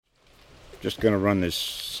Just going to run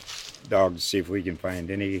this dog to see if we can find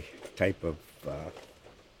any type of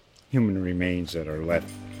human remains that are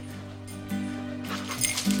left.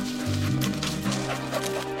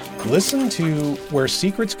 Listen to Where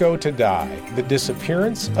Secrets Go to Die, The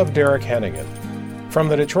Disappearance of Derek Hennigan. From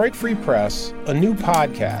the Detroit Free Press, a new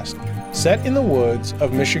podcast set in the woods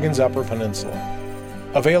of Michigan's Upper Peninsula.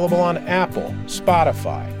 Available on Apple,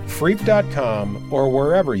 Spotify, Freep.com, or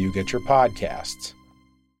wherever you get your podcasts.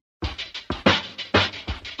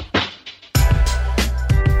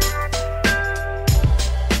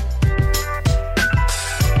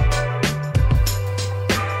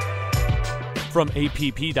 From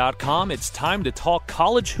APP.com, it's time to talk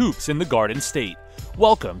college hoops in the Garden State.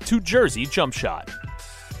 Welcome to Jersey Jump Shot.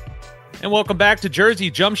 And welcome back to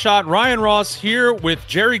Jersey Jump Shot. Ryan Ross here with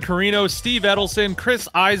Jerry Carino, Steve Edelson, Chris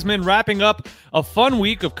Eisman, wrapping up a fun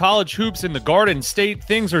week of college hoops in the Garden State.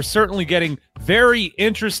 Things are certainly getting very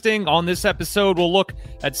interesting. On this episode, we'll look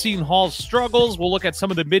at Seton Hall's struggles. We'll look at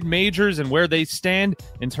some of the mid-majors and where they stand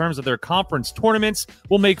in terms of their conference tournaments.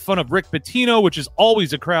 We'll make fun of Rick Pitino, which is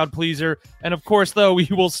always a crowd pleaser. And of course, though, we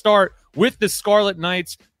will start with the Scarlet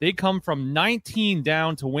Knights. They come from 19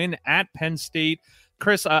 down to win at Penn State.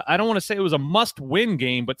 Chris, I don't want to say it was a must-win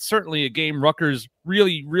game, but certainly a game Rutgers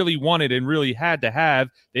really, really wanted and really had to have.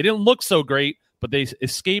 They didn't look so great, but they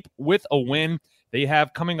escape with a win. They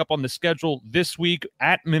have coming up on the schedule this week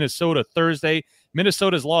at Minnesota Thursday.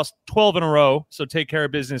 Minnesota's lost 12 in a row, so take care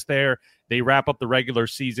of business there. They wrap up the regular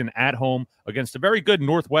season at home against a very good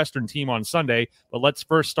Northwestern team on Sunday. But let's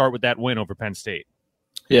first start with that win over Penn State.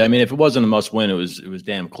 Yeah, I mean, if it wasn't a must-win, it was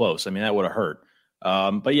damn close. I mean, that would have hurt.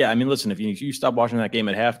 But yeah, I mean, listen, if you stop watching that game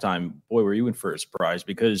at halftime, boy, were you in for a surprise,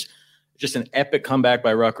 because just an epic comeback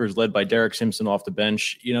by Rutgers led by Derek Simpson off the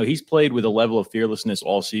bench. You know, he's played with a level of fearlessness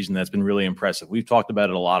all season that's been really impressive. We've talked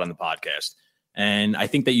about it a lot on the podcast. And I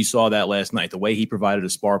think that you saw that last night, the way he provided a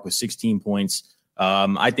spark with 16 points.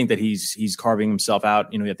 I think that he's carving himself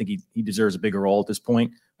out. You know, I think he deserves a bigger role at this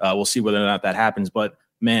point. We'll see whether or not that happens. But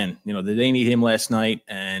man, you know, they need him last night.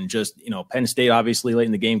 And just, you know, Penn State obviously late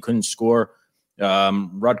in the game couldn't score.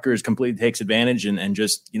 Rutgers completely takes advantage and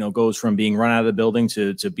just, you know, goes from being run out of the building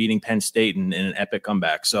to beating Penn State in an epic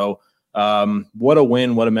comeback. So what a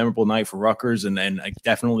win, what a memorable night for Rutgers, and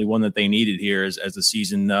definitely one that they needed here as the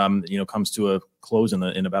season, you know, comes to a close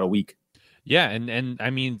in about a week. Yeah, and I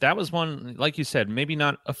mean, that was one, like you said, maybe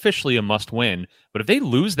not officially a must win, but if they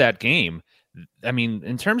lose that game, I mean,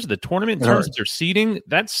 in terms of the tournament, in terms of their seeding,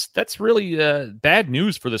 that's really bad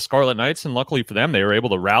news for the Scarlet Knights. And luckily for them, they were able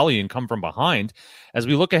to rally and come from behind. As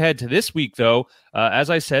we look ahead to this week, though, as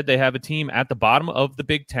I said, they have a team at the bottom of the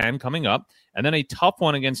Big Ten coming up, and then a tough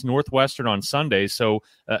one against Northwestern on Sunday. So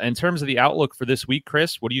in terms of the outlook for this week,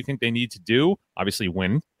 Chris, what do you think they need to do? Obviously,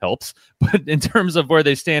 win helps. But in terms of where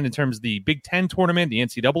they stand in terms of the Big Ten tournament, the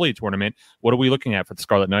NCAA tournament, what are we looking at for the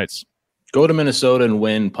Scarlet Knights? Go to Minnesota and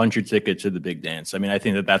win, punch your ticket to the big dance. I mean, I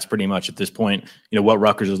think that that's pretty much at this point, you know, what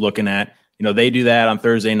Rutgers is looking at. You know, they do that on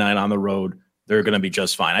Thursday night on the road, they're going to be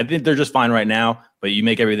just fine. I think they're just fine right now, but you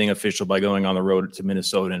make everything official by going on the road to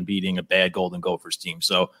Minnesota and beating a bad Golden Gophers team.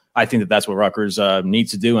 So I think that that's what Rutgers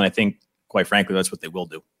needs to do, and I think, quite frankly, that's what they will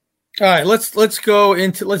do. All right, let's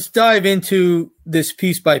dive into this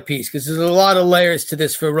piece by piece, because there's a lot of layers to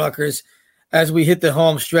this for Rutgers as we hit the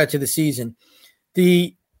home stretch of the season.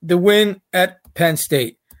 The win at Penn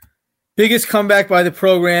State, biggest comeback by the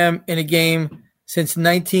program in a game since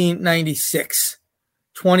 1996,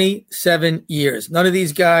 27 years. None of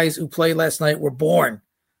these guys who played last night were born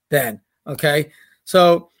then, okay?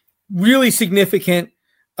 So really significant,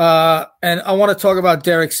 and I want to talk about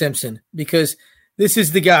Derek Simpson, because this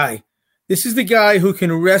is the guy. This is the guy who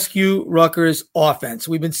can rescue Rutgers' offense.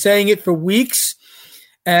 We've been saying it for weeks,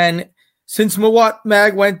 and since Mawot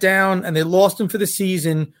Mag went down and they lost him for the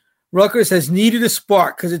season, Rutgers has needed a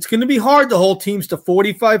spark, because it's going to be hard to hold teams to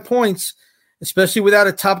 45 points, especially without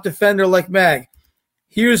a top defender like Mag.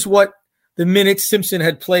 Here's what the minutes Simpson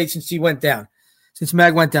had played since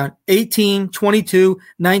Mag went down. 18, 22,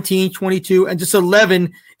 19, 22, and just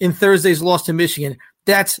 11 in Thursday's loss to Michigan.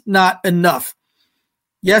 That's not enough.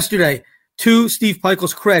 Yesterday, to Steve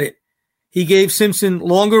Pikiell's credit, he gave Simpson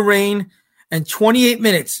longer reign and 28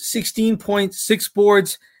 minutes, 16 points, 6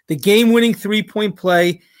 boards, the game-winning three-point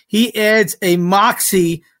play. He adds a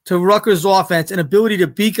moxie to Rutgers' offense, an ability to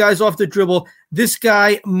beat guys off the dribble. This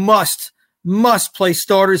guy must play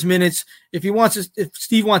starters minutes. If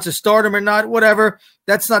Steve wants to start him or not, whatever,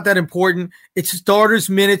 that's not that important. It's starters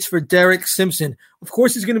minutes for Derek Simpson. Of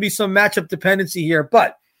course, there's going to be some matchup dependency here,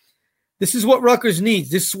 but this is what Rutgers needs,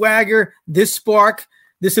 this swagger, this spark,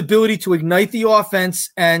 this ability to ignite the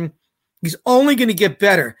offense, and he's only going to get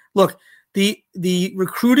better. Look, The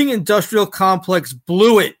recruiting industrial complex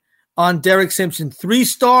blew it on Derek Simpson. 3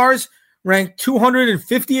 stars, ranked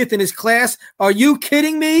 250th in his class. Are you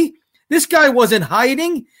kidding me? This guy wasn't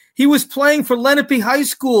hiding. He was playing for Lenape High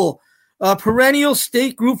School, perennial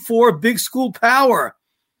state Group 4 big school power.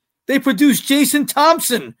 They produced Jason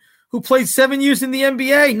Thompson, who played 7 years in the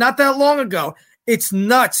NBA not that long ago. It's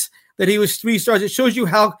nuts that he was 3 stars. It shows you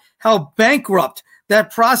how bankrupt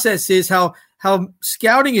that process is, how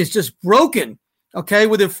scouting is just broken, okay,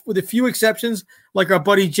 with a few exceptions, like our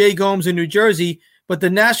buddy Jay Gomes in New Jersey, but the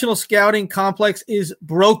national scouting complex is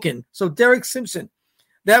broken. So Derek Simpson,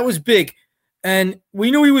 that was big. And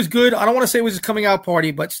we knew he was good. I don't want to say it was his coming out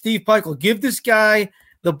party, but Steve Pikiell, give this guy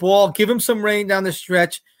the ball, give him some rain down the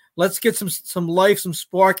stretch. Let's get some life, some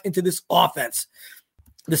spark into this offense.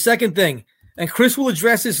 The second thing, and Chris will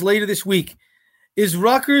address this later this week, is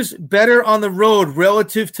Rutgers better on the road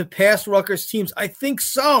relative to past Rutgers teams? I think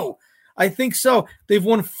so. They've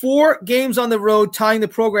won 4 games on the road, tying the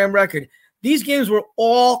program record. These games were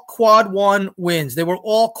all quad 1 wins. They were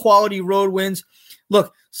all quality road wins.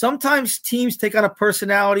 Look, sometimes teams take on a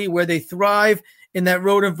personality where they thrive in that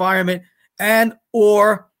road environment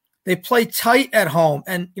or they play tight at home.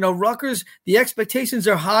 And, Rutgers, the expectations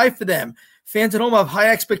are high for them. Fans at home have high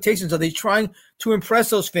expectations. Are they trying to impress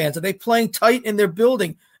those fans? Are they playing tight in their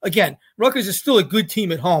building? Again, Rutgers is still a good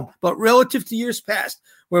team at home, but relative to years past,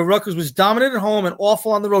 where Rutgers was dominant at home and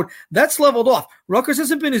awful on the road, that's leveled off. Rutgers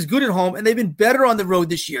hasn't been as good at home, and they've been better on the road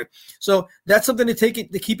this year. So that's something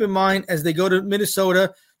to keep in mind as they go to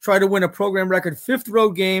Minnesota, try to win a program record 5th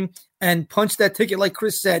road game and punch that ticket, like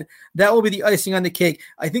Chris said. That will be the icing on the cake.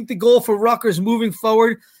 I think the goal for Rutgers moving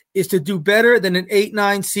forward is to do better than an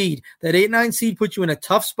 8-9 seed. That 8-9 seed puts you in a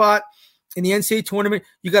tough spot in the NCAA tournament.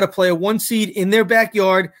 You got to play a 1 seed in their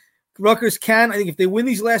backyard. Rutgers can. I think if they win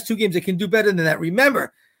these last 2 games, they can do better than that.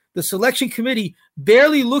 Remember, the selection committee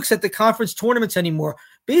barely looks at the conference tournaments anymore.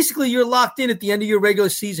 Basically, you're locked in at the end of your regular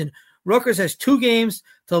season. Rutgers has 2 games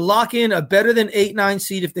to lock in a better than 8-9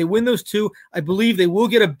 seed. If they win those 2, I believe they will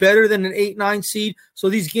get a better than an 8-9 seed. So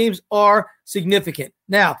these games are significant.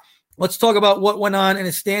 Now, let's talk about what went on in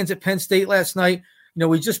the stands at Penn State last night.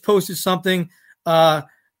 We just posted something. The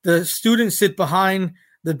students sit behind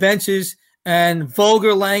the benches and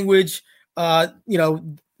vulgar language.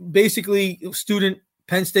 Basically,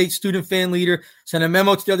 Penn State student fan leader sent a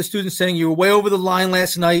memo to the other students saying you were way over the line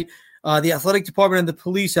last night. The athletic department and the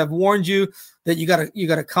police have warned you that you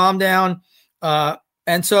gotta calm down.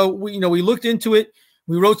 And so we looked into it.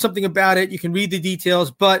 We wrote something about it. You can read the details,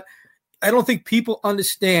 but I don't think people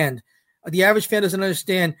understand. The average fan doesn't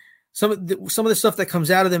understand some of the stuff that comes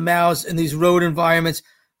out of their mouths in these road environments.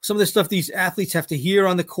 Some of the stuff these athletes have to hear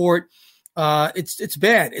on the court. It's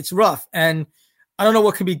bad. It's rough, and I don't know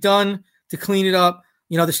what can be done to clean it up.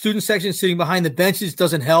 The student section sitting behind the benches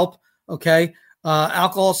doesn't help. Okay.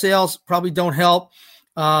 Alcohol sales probably don't help.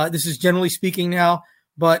 This is generally speaking now,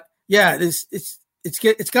 but yeah,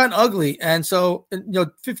 it's gotten ugly. And so,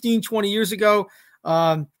 15, 20 years ago,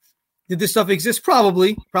 did this stuff exist?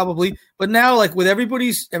 Probably. But now, like with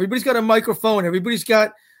everybody's got a microphone. Everybody's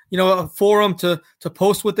got, a forum to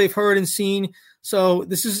post what they've heard and seen. So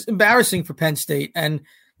this is embarrassing for Penn State. And,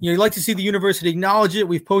 you'd like to see the university acknowledge it.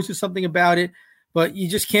 We've posted something about it, but you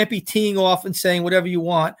just can't be teeing off and saying whatever you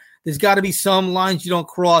want. There's got to be some lines you don't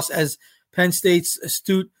cross, as Penn State's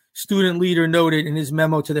astute student leader noted in his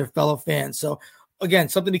memo to their fellow fans. So, again,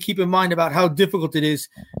 something to keep in mind about how difficult it is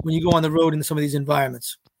when you go on the road in some of these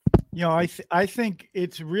environments. I think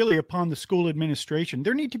it's really upon the school administration.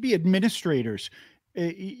 There need to be administrators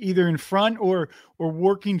either in front or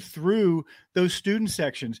working through those student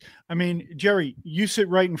sections. I mean, Jerry, you sit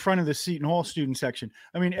right in front of the Seton Hall student section.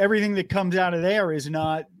 I mean, everything that comes out of there is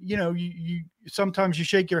not, you sometimes you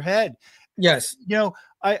shake your head. Yes.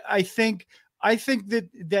 I think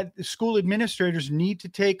that the school administrators need to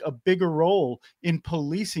take a bigger role in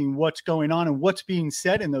policing what's going on and what's being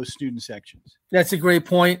said in those student sections. That's a great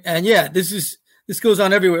point. And yeah, this goes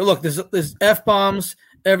on everywhere. Look, there's F-bombs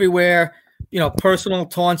everywhere. Personal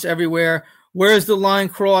taunts everywhere. Where is the line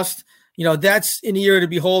crossed? That's in the ear of the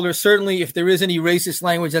beholder. Certainly, if there is any racist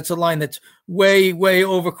language, that's a line that's way, way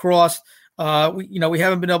overcrossed. We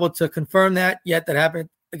haven't been able to confirm that yet. That happened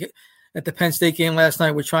at the Penn State game last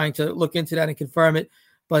night. We're trying to look into that and confirm it.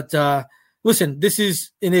 But listen, this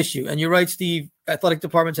is an issue. And you're right, Steve. Athletic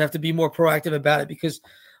departments have to be more proactive about it, because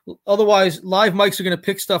otherwise live mics are going to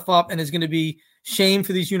pick stuff up and there's going to be shame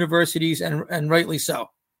for these universities, and rightly so.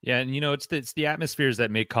 Yeah, and it's the atmospheres that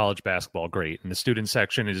make college basketball great, and the student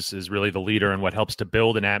section is really the leader and what helps to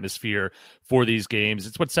build an atmosphere for these games.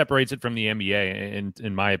 It's what separates it from the NBA, and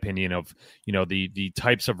in my opinion, of the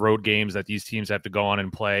types of road games that these teams have to go on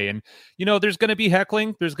and play. And there's going to be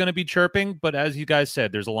heckling, there's going to be chirping, but as you guys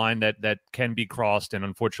said, there's a line that can be crossed, and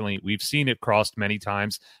unfortunately, we've seen it crossed many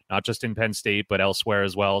times, not just in Penn State but elsewhere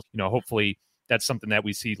as well. Hopefully that's something that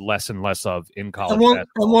we see less and less of in college basketball.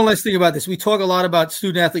 And one last thing about this. We talk a lot about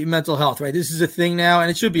student-athlete mental health, right? This is a thing now, and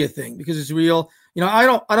it should be a thing because it's real. I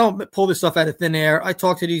don't pull this stuff out of thin air. I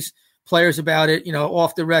talk to these players about it,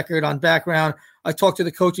 off the record, on background. I talk to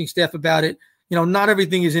the coaching staff about it. Not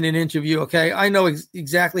everything is in an interview, okay? I know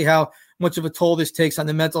exactly how much of a toll this takes on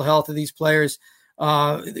the mental health of these players,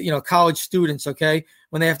 college students, okay,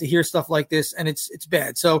 when they have to hear stuff like this, and it's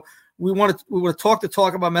bad. So we want to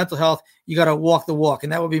talk about mental health. You got to walk the walk,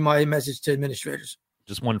 and that would be my message to administrators.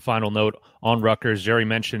 Just one final note on Rutgers. Jerry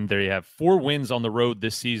mentioned they have 4 wins on the road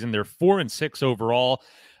this season. They're 4-6 overall.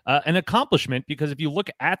 An accomplishment because if you look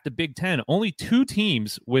at the Big Ten, only 2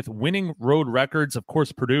 teams with winning road records. Of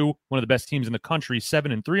course, Purdue, one of the best teams in the country,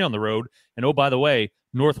 7-3 on the road. And oh, by the way,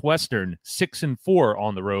 Northwestern, 6-4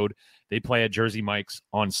 on the road. They play at Jersey Mike's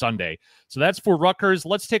on Sunday. So that's for Rutgers.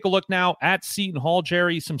 Let's take a look now at Seton Hall,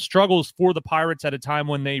 Jerry. Some struggles for the Pirates at a time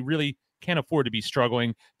when they really can't afford to be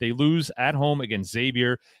struggling. They lose at home against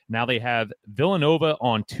Xavier. Now they have Villanova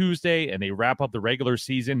on Tuesday, and they wrap up the regular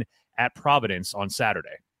season at Providence on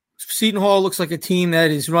Saturday. Seton Hall looks like a team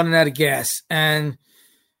that is running out of gas, and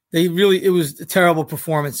it was a terrible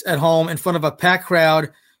performance at home in front of a packed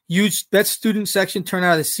crowd. Huge best student section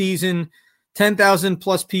turnout of the season, 10,000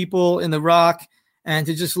 plus people in the Rock, and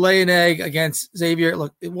to just lay an egg against Xavier.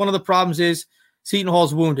 Look, one of the problems is Seton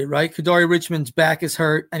Hall's wounded, right? Kadari Richmond's back is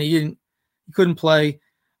hurt, and he couldn't play.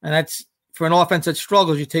 And that's for an offense that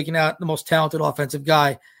struggles. You're taking out the most talented offensive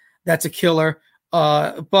guy. That's a killer.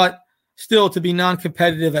 But still, to be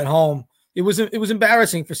non-competitive at home, it was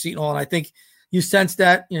embarrassing for Seton Hall. And I think you sense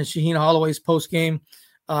that, Shaheen Holloway's post-game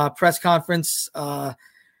press conference.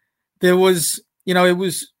 There was, it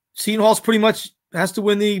was Seton Hall's pretty much has to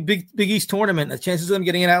win the Big East tournament. The chances of them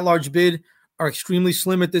getting an at-large bid are extremely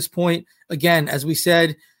slim at this point. Again, as we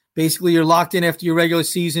said, basically you're locked in after your regular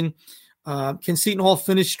season. Can Seton Hall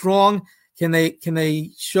finish strong? Can they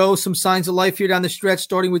show some signs of life here down the stretch,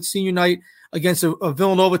 starting with senior night against a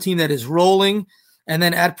Villanova team that is rolling, and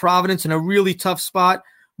then at Providence in a really tough spot?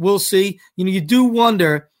 We'll see. You do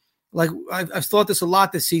wonder, like I've thought this a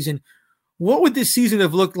lot this season, what would this season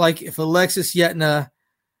have looked like if Alexis Yetna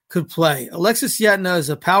could play? Alexis Yetna is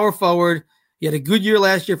a power forward. He had a good year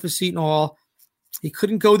last year for Seton Hall. He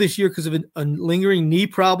couldn't go this year because of a lingering knee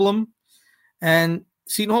problem. And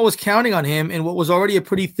Seton Hall was counting on him in what was already a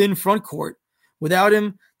pretty thin front court. Without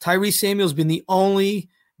him, Tyrese Samuel's been the only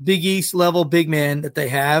Big East level big man that they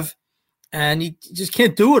have. And he just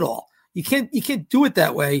can't do it all. You can't do it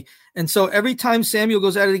that way. And so every time Samuel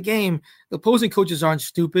goes out of the game, the opposing coaches aren't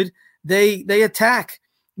stupid. They attack.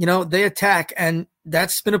 They attack. And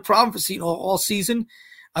that's been a problem for Seton Hall all season.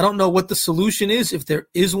 I don't know what the solution is, if there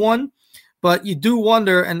is one, but you do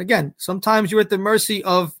wonder. And again, sometimes you're at the mercy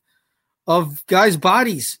of guys'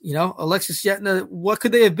 bodies. Alexis Yetna, what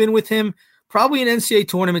could they have been with him? Probably an NCAA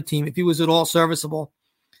tournament team if he was at all serviceable.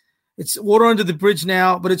 It's water under the bridge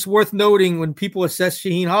now, but it's worth noting when people assess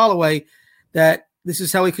Shaheen Holloway that this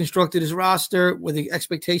is how he constructed his roster with the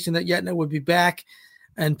expectation that Yetna would be back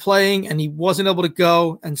and playing, and he wasn't able to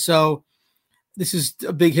go. And so this is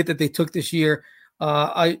a big hit that they took this year.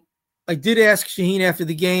 I did ask Shaheen after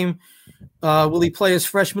the game, will he play his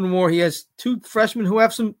freshman more? He has 2 freshmen who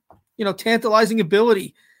have some, tantalizing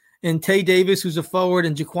ability, and Tay Davis, who's a forward,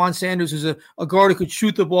 and Jaquan Sanders, who's a guard who could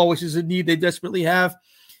shoot the ball, which is a need they desperately have.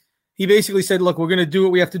 He basically said, look, we're going to do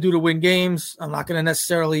what we have to do to win games. I'm not going to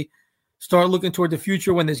necessarily start looking toward the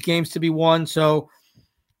future when there's games to be won. So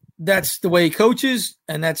that's the way he coaches,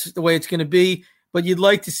 and that's the way it's going to be. But you'd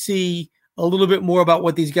like to see a little bit more about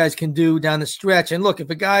what these guys can do down the stretch. And look, if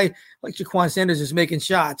a guy like Jaquan Sanders is making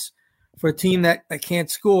shots for a team that can't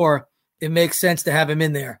score, it makes sense to have him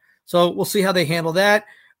in there. So we'll see how they handle that.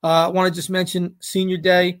 I want to just mention senior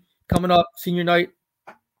day coming up, senior night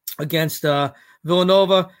against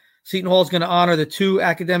Villanova. Seton Hall is going to honor the 2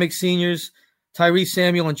 academic seniors, Tyrese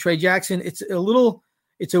Samuel and Trey Jackson. It's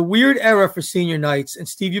a weird era for senior nights. And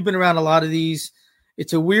Steve, you've been around a lot of these.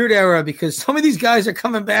 It's a weird era because some of these guys are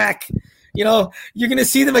coming back. You're going to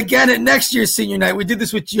see them again at next year's senior night. We did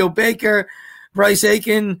this with Geo Baker, Bryce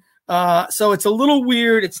Aiken. So it's a little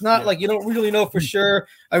weird. It's not like you don't really know for sure.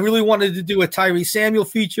 I really wanted to do a Tyrese Samuel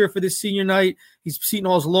feature for this senior night. He's Seton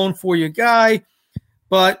Hall's lone 4-year guy.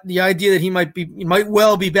 but the idea that he might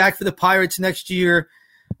well be back for the Pirates next year,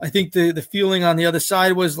 I think the feeling on the other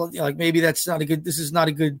side was like maybe this is not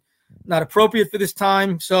appropriate for this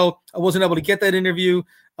time. So I wasn't able to get that interview.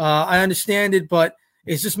 I understand it, but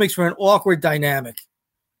it just makes for an awkward dynamic.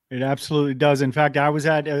 It absolutely does. In fact, I was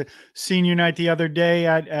at a senior night the other day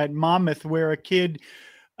at Monmouth where a kid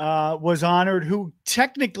was honored who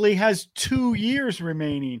technically has 2 years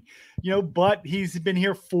remaining, but he's been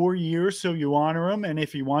here 4 years. So you honor him. And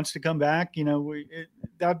if he wants to come back,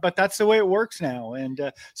 but that's the way it works now.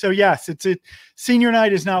 And so, yes, senior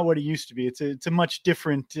night is not what it used to be. It's a much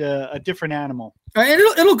different, a different animal. And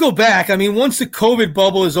it'll go back. I mean, once the COVID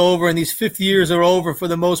bubble is over and these fifth years are over for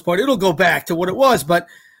the most part, it'll go back to what it was. But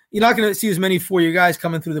you're not going to see as many four-year guys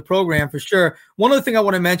coming through the program for sure. One other thing I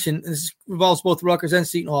want to mention, this involves both Rutgers and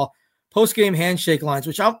Seton Hall, post-game handshake lines,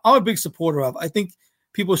 which I'm a big supporter of. I think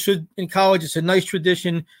people should in college. It's a nice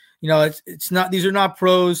tradition. It's not. These are not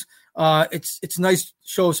pros. It's a nice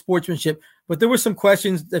show of sportsmanship. But there were some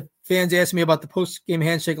questions that fans asked me about the post-game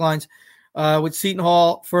handshake lines with Seton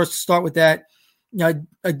Hall. First, to start with that,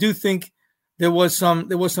 I do think there was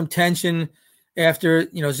some tension after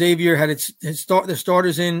Xavier had the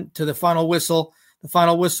starters in to the final whistle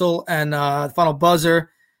and the final buzzer.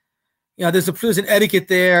 There's an etiquette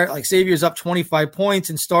there. Like Xavier's up 25 points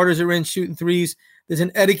and starters are in shooting threes. There's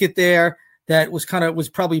an etiquette there that was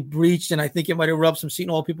probably breached, and I think it might have rubbed some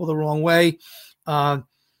Seton Hall people the wrong way. Again,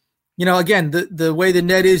 the way the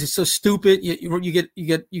net is, it's so stupid. You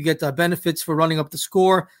get benefits for running up the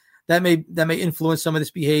score. That may influence some of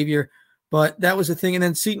this behavior. But that was the thing. And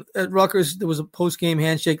then at Rutgers, there was a post-game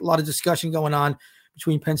handshake, a lot of discussion going on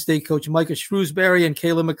between Penn State coach Micah Shrewsbury and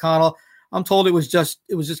Caleb McConnell. I'm told it was just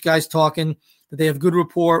guys talking, that they have good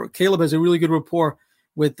rapport. Caleb has a really good rapport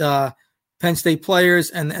with Penn State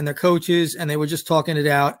players and their coaches, and they were just talking it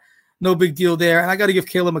out. No big deal there. And I got to give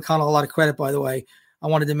Caleb McConnell a lot of credit, by the way. I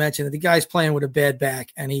wanted to mention that the guy's playing with a bad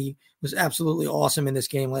back, and he was absolutely awesome in this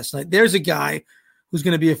game last night. There's a guy who's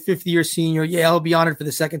going to be a fifth-year senior. Yeah, he'll be honored for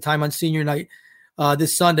the second time on senior night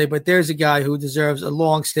this Sunday, but there's a guy who deserves a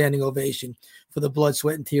long-standing ovation for the blood,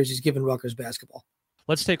 sweat, and tears he's given Rutgers basketball.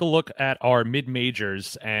 Let's take a look at our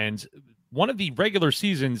mid-majors, and one of the regular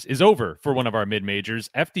seasons is over for one of our mid-majors.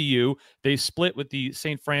 FDU, they split with the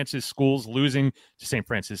St. Francis schools, losing to St.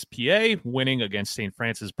 Francis, PA, winning against St.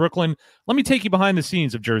 Francis, Brooklyn. Let me take you behind the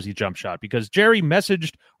scenes of Jersey Jump Shot, because Jerry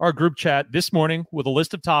messaged our group chat this morning with a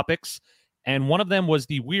list of topics, and one of them was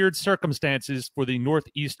the weird circumstances for the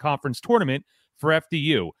Northeast Conference tournament for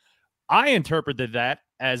FDU. I interpreted that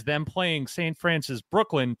as them playing St. Francis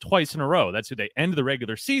Brooklyn twice in a row. That's who they end the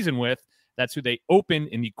regular season with. That's who they open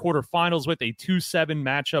in the quarterfinals with, a 2-7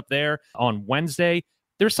 matchup there on Wednesday.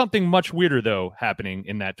 There's something much weirder, though, happening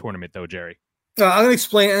in that tournament, though, Jerry. I'm going to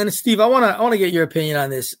explain. And Steve, I want to get your opinion on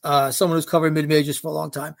this. Someone who's covered mid-majors for a long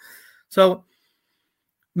time. So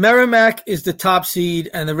Merrimack is the top seed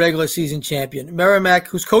and the regular season champion. Merrimack,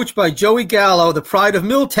 who's coached by Joey Gallo, the pride of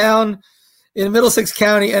Milltown in Middlesex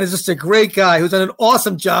County, and is just a great guy who's done an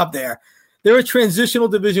awesome job there. They're a transitional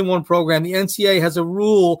Division I program. The NCAA has a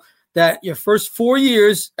rule that your first 4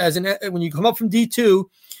 years, when you come up from D2,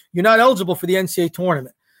 you're not eligible for the NCAA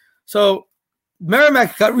tournament. So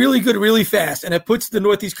Merrimack got really good really fast, and it puts the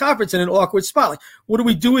Northeast Conference in an awkward spot. Like, what do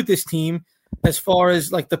we do with this team as far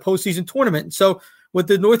as like the postseason tournament? And so what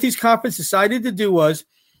the Northeast Conference decided to do was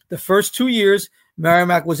the first 2 years,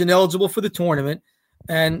 Merrimack was ineligible for the tournament.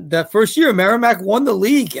 And that first year, Merrimack won the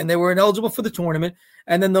league, and they were ineligible for the tournament.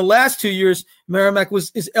 And then the last 2 years, Merrimack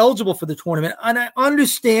is eligible for the tournament. And I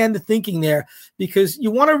understand the thinking there, because you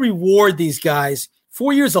want to reward these guys.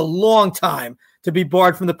 4 years is a long time to be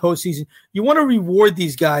barred from the postseason. You want to reward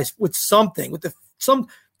these guys with something, with some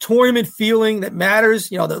tournament feeling that matters,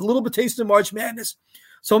 the little bit taste of March Madness.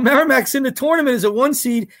 So Merrimack's in the tournament as a 1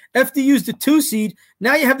 seed, FDU's the 2 seed.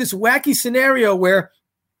 Now you have this wacky scenario where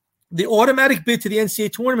the automatic bid to the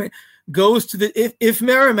NCAA tournament goes to if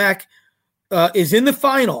Merrimack is in the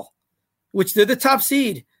final, which they're the top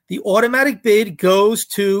seed, the automatic bid goes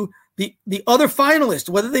to the other finalist,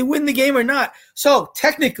 whether they win the game or not. So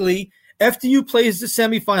technically, FDU plays the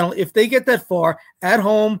semifinal if they get that far at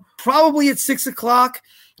home, probably at 6:00.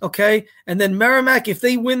 Okay. And then Merrimack, if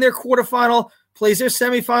they win their quarterfinal, plays their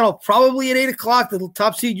semifinal probably at 8:00. The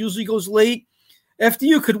top seed usually goes late.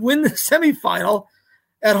 FDU could win the semifinal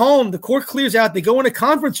at home. The court clears out. They go in a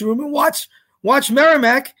conference room and watch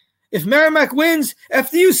Merrimack. If Merrimack wins,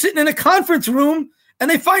 FDU sitting in a conference room and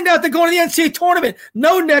they find out they're going to the NCAA tournament.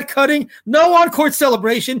 No net cutting, no on-court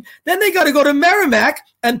celebration. Then they got to go to Merrimack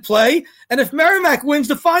and play. And if Merrimack wins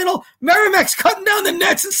the final, Merrimack's cutting down the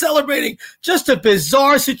nets and celebrating. Just a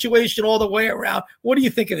bizarre situation all the way around. What do you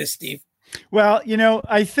think of this, Steve? Well,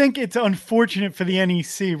 I think it's unfortunate for the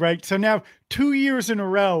NEC, right? So now 2 years in a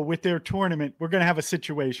row with their tournament, we're going to have a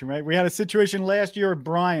situation, right? We had a situation last year at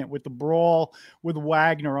Bryant with the brawl with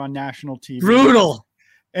Wagner on national TV. Brutal.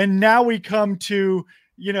 And now we come to,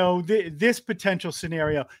 this potential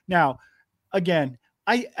scenario. Now, again,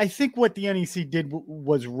 I think what the NEC did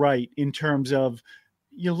was right in terms of,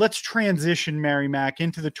 let's transition Merrimack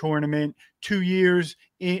into the tournament 2 years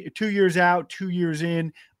out, 2 years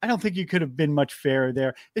in. I don't think you could have been much fairer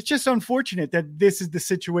there. It's just unfortunate that this is the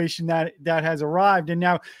situation that has arrived. And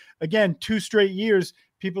now, again, 2 straight years,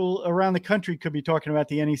 people around the country could be talking about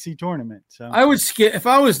the NEC tournament. So I would scale, if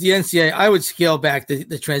I was the NCAA, I would scale back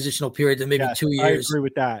the transitional period to maybe 2 years. I agree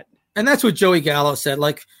with that. And that's what Joey Gallo said.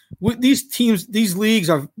 Like these teams, these leagues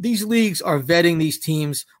are vetting these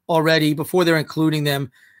teams already before they're including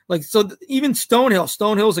them. Like, so even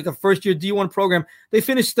Stonehill's like a first-year D1 program. They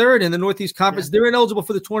finished third in the Northeast Conference. Yeah. They're ineligible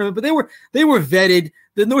for the tournament, but they were vetted.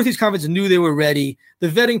 The Northeast Conference knew they were ready. The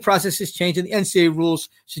vetting process has changed, and the NCAA rules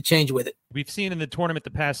should change with it. We've seen in the tournament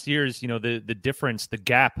the past years, the difference, the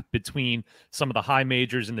gap between some of the high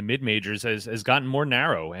majors and the mid majors has gotten more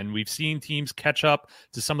narrow, and we've seen teams catch up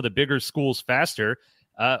to some of the bigger schools faster.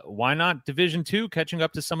 Why not Division II catching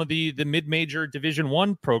up to some of the mid-major Division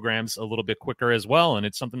I programs a little bit quicker as well? And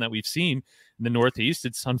it's something that we've seen in the Northeast.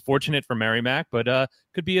 It's unfortunate for Merrimack, but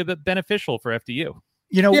could be a bit beneficial for FDU.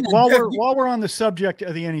 While we're on the subject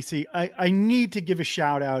of the NEC, I need to give a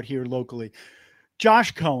shout out here locally.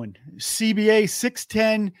 Josh Cohen, CBA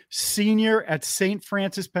 6'10", senior at St.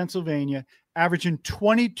 Francis, Pennsylvania, averaging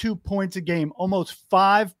 22 points a game, almost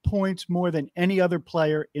 5 points more than any other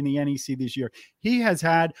player in the NEC this year. He has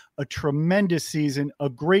had a tremendous season, a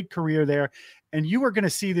great career there, and you are going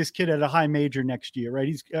to see this kid at a high major next year, right?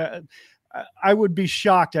 He's I would be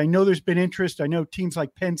shocked. I know there's been interest. I know teams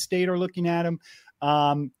like Penn State are looking at him.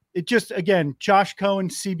 It just, again, Josh Cohen,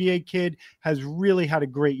 CBA kid, has really had a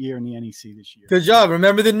great year in the NEC this year. Good job.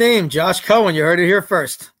 Remember the name, Josh Cohen. You heard it here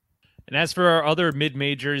first. And as for our other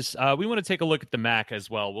mid-majors, we want to take a look at the MAC as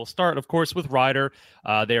well. We'll start, of course, with Rider.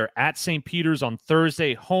 They are at St. Peter's on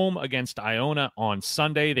Thursday, home against Iona on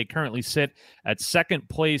Sunday. They currently sit at second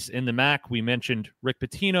place in the MAC. We mentioned Rick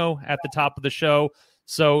Pitino at the top of the show.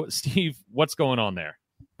 So, Steve, what's going on there?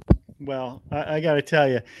 Well, I got to tell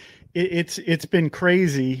you, it's been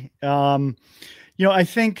crazy. I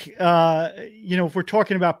think if we're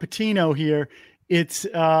talking about Pitino here, it's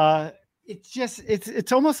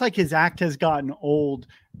almost like his act has gotten old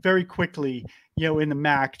very quickly, in the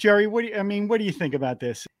MAC. Jerry, what do you think about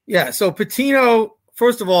this? Yeah, so Pitino,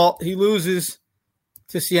 first of all, he loses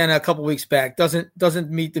to Siena a couple weeks back, doesn't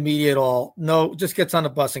meet the media at all. No, just gets on the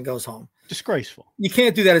bus and goes home. Disgraceful. You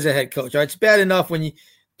can't do that as a head coach. Right? It's bad enough when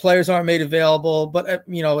players aren't made available, but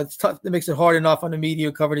it's tough. It makes it hard enough on the media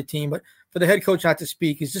to cover the team. But for the head coach not to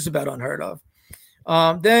speak is just about unheard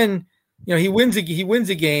of. Then he wins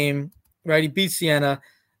a game, right? He beats Siena,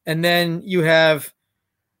 and then you have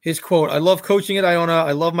his quote: "I love coaching at Iona.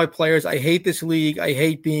 I love my players. I hate this league. I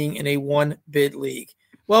hate being in a one-bid league."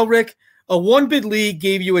 Well, Rick, a one-bid league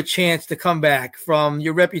gave you a chance to come back from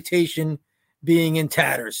your reputation being in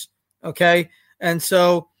tatters. Okay, and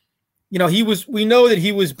so. We know that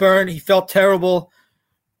he was burned. He felt terrible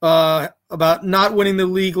about not winning the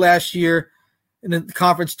league last year in the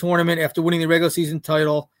conference tournament after winning the regular season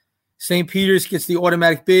title. St. Peter's gets the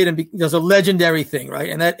automatic bid and does a legendary thing, right?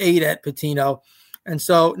 And that ate at Pitino. And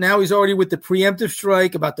so now he's already with the preemptive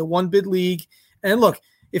strike about the one bid league. And look,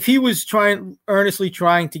 if he was earnestly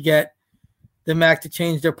trying to get the MAC to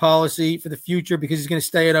change their policy for the future because he's going to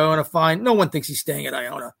stay at Iona, fine. No one thinks he's staying at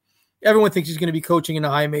Iona. Everyone thinks he's going to be coaching in the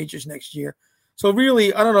high majors next year. So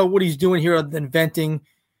really, I don't know what he's doing here other than venting.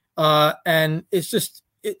 And it's just,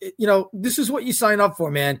 this is what you sign up for,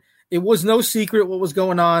 man. It was no secret what was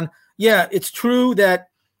going on. Yeah, it's true that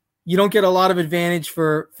you don't get a lot of advantage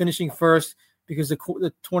for finishing first because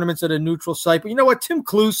the tournament's at a neutral site. But you know what? Tim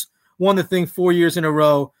Kluse won the thing 4 years in a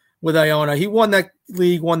row with Iona. He won that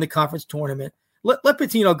league, won the conference tournament. Let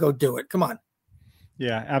Pitino go do it. Come on.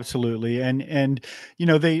 Yeah, absolutely. And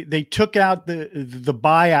they took out the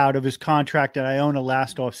buyout of his contract at Iona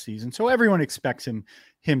last offseason. So everyone expects him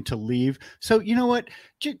to leave. So you know what?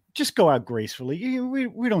 Just go out gracefully.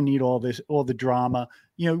 We don't need all the drama.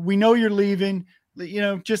 We know you're leaving.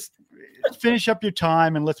 Just let's finish up your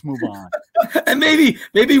time and let's move on. And maybe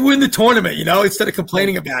win the tournament, instead of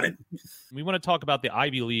complaining about it. We want to talk about the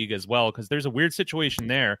Ivy League as well, because there's a weird situation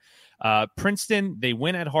there. Princeton, they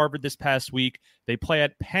win at Harvard this past week. They play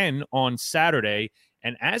at Penn on Saturday.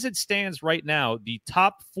 And as it stands right now, the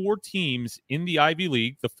top 4 teams in the Ivy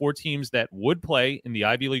League, the 4 teams that would play in the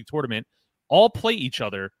Ivy League tournament, all play each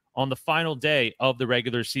other on the final day of the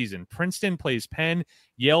regular season. Princeton plays Penn.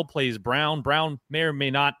 Yale plays Brown. Brown may or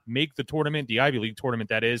may not make the tournament, the Ivy League tournament,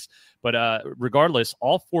 that is. But regardless,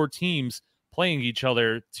 all 4 teams playing each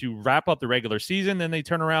other to wrap up the regular season. Then they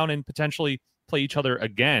turn around and potentially play each other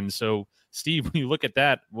again. So, Steve, when you look at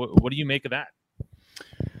that, what do you make of that?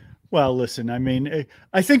 Well, listen, I mean,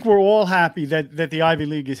 I think we're all happy that the Ivy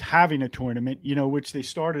League is having a tournament, which they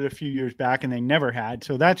started a few years back and they never had.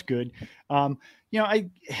 So that's good.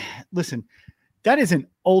 Listen, that is an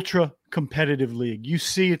ultra competitive league. You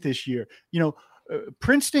see it this year.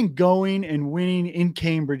 Princeton going and winning in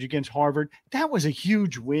Cambridge against Harvard, that was a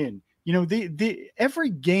huge win. Every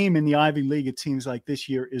game in the Ivy League, it seems like this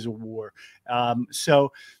year is a war.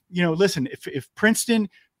 Listen, if Princeton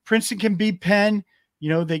can beat Penn,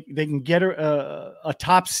 they can get a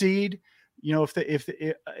top seed. If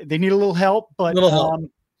they need a little help, but I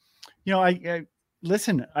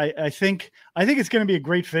think it's going to be a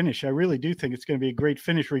great finish. I really do think it's going to be a great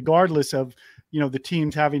finish, regardless of the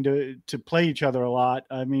teams having to play each other a lot.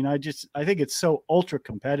 I mean, I think it's so ultra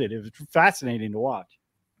competitive. It's fascinating to watch.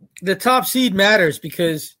 The top seed matters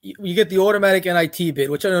because you get the automatic NIT bid,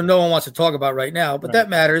 which I know no one wants to talk about right now, but that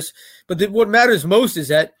matters. But what matters most is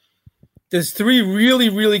that there's 3 really,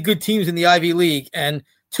 really good teams in the Ivy League, and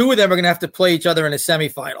 2 of them are going to have to play each other in a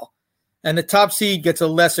semifinal. And the top seed gets a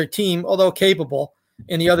lesser team, although capable,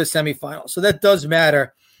 in the other semifinal. So that does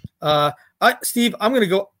matter. Steve, I'm going to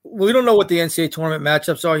go – we don't know what the NCAA tournament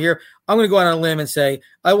matchups are here. I'm going to go out on a limb and say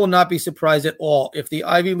I will not be surprised at all if the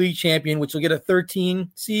Ivy League champion, which will get a 13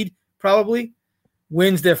 seed probably,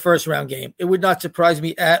 wins their first-round game. It would not surprise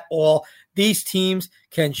me at all. These teams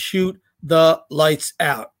can shoot the lights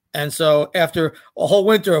out. And so after a whole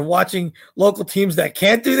winter of watching local teams that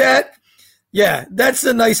can't do that, yeah, that's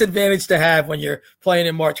a nice advantage to have when you're playing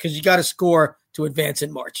in March because you got to score to advance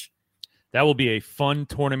in March. That will be a fun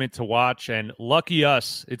tournament to watch, and lucky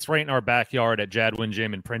us, it's right in our backyard at Jadwin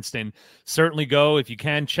Gym in Princeton. Certainly go. If you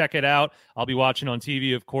can, check it out. I'll be watching on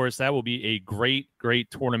TV, of course. That will be a great, great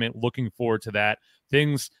tournament. Looking forward to that.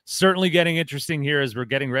 Things certainly getting interesting here as we're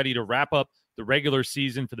getting ready to wrap up the regular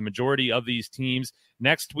season for the majority of these teams.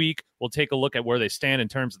 Next week, we'll take a look at where they stand in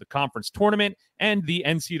terms of the conference tournament and the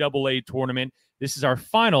NCAA tournament. This is our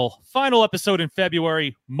final episode in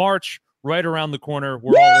February. March, right around the corner.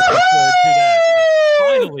 We're all looking forward to that.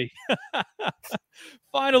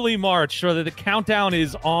 Finally, March. So the countdown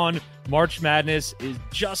is on. March Madness is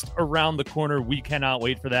just around the corner. We cannot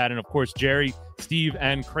wait for that. And, of course, Jerry, Steve,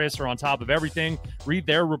 and Chris are on top of everything. Read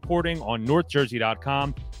their reporting on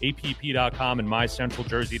NorthJersey.com, APP.com, and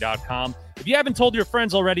MyCentralJersey.com. If you haven't told your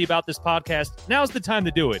friends already about this podcast, now's the time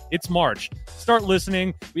to do it. It's March. Start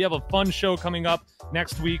listening. We have a fun show coming up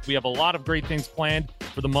next week. We have a lot of great things planned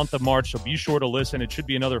for the month of March, so be sure to listen. It should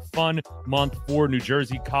be another fun month for New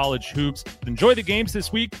Jersey college hoops. Enjoy the games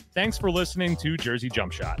this week. Thanks for listening to Jersey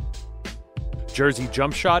Jump Shot. Jersey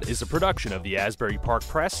Jump Shot is a production of the Asbury Park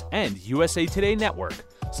Press and USA Today Network.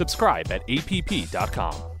 Subscribe at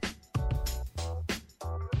app.com.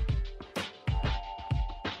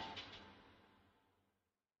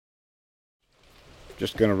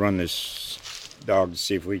 Just going to run this dog to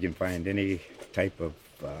see if we can find any type of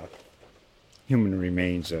human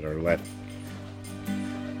remains that are left.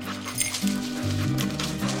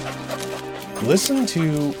 Listen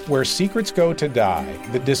to Where Secrets Go to Die,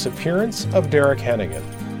 The Disappearance of Derek Hennigan.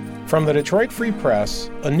 From the Detroit Free Press,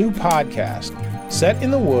 a new podcast set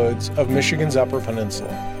in the woods of Michigan's Upper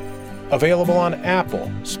Peninsula. Available on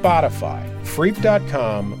Apple, Spotify,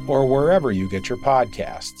 Freep.com, or wherever you get your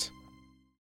podcasts.